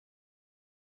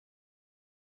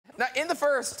Now, in the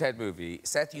first Ted movie,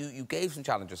 Seth, you gave some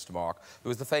challenges to Mark. There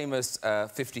was the famous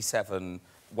 57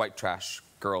 white trash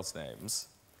girls' names.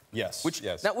 Yes,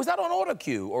 yes. Now, was that on auto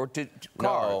cue, or did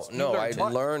cards? No, I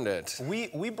learned it.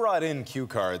 We brought in cue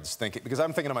cards thinking, because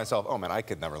I'm thinking to myself, oh man, I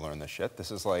could never learn this shit. This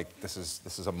is like, this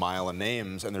is a mile of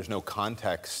names, and there's no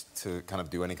context to kind of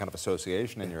do any kind of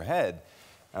association in your head.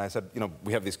 And I said, you know,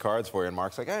 we have these cards for you, and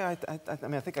Mark's like, hey, I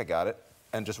mean, I think I got it,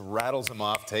 and just rattles them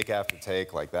off take after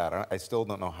take like that. I still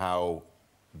don't know how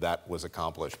that was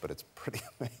accomplished, but it's pretty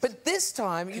amazing. But this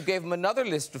time, you gave him another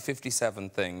list of 57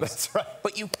 things. That's right.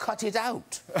 But you cut it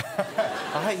out.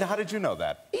 How did you know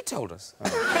that? He told us.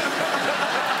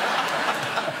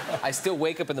 I still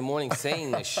wake up in the morning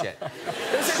saying this shit.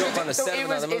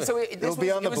 It'll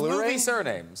be on the Blu-ray? Movie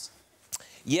surnames.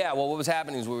 Yeah, well, what was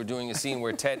happening is we were doing a scene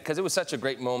where Ted, because it was such a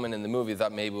great moment in the movie, I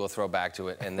thought maybe we'll throw back to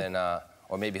it, and then,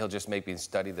 or maybe he'll just make me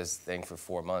study this thing for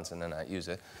 4 months and then not use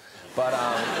it. But,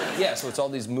 yeah, so it's all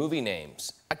these movie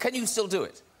names. Can you still do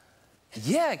it?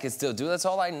 Yeah, I can still do it. That's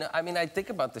all I know. I mean, I think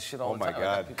about this shit all the time. Oh, my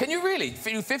God. Can you really?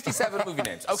 Do 57 movie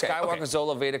names? Okay. Skywalker, okay.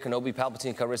 Zola, Vader, Kenobi,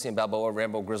 Palpatine, Calrissian, Balboa,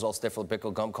 Rambo, Griswold, Stifler,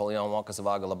 Bickle, Gump, Coleon, Walker,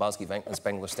 Savaga, Lebowski, Venkman,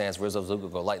 Spengler, Stans, Rizzo,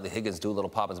 Zuko, Golightly, Higgins, Doolittle,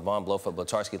 Poppins, Bond, Blofeld,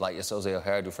 Blutarsky, Lightyear, Soze,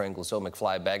 O'Hara, Dufresne, Gloucet,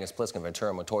 McFly, Baggins, Pliskin,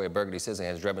 Ventura, Montoya, Burgundy,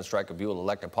 Scissorhands, Drebin, Stryker, Buell,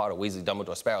 Electra, Potter, Weasley,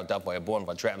 Dumbledore, Sparrow, Duffboy, Bourne,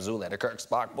 Von Trapp, Zoolander, Kirk,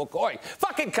 Spock, McCoy,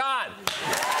 fucking Khan!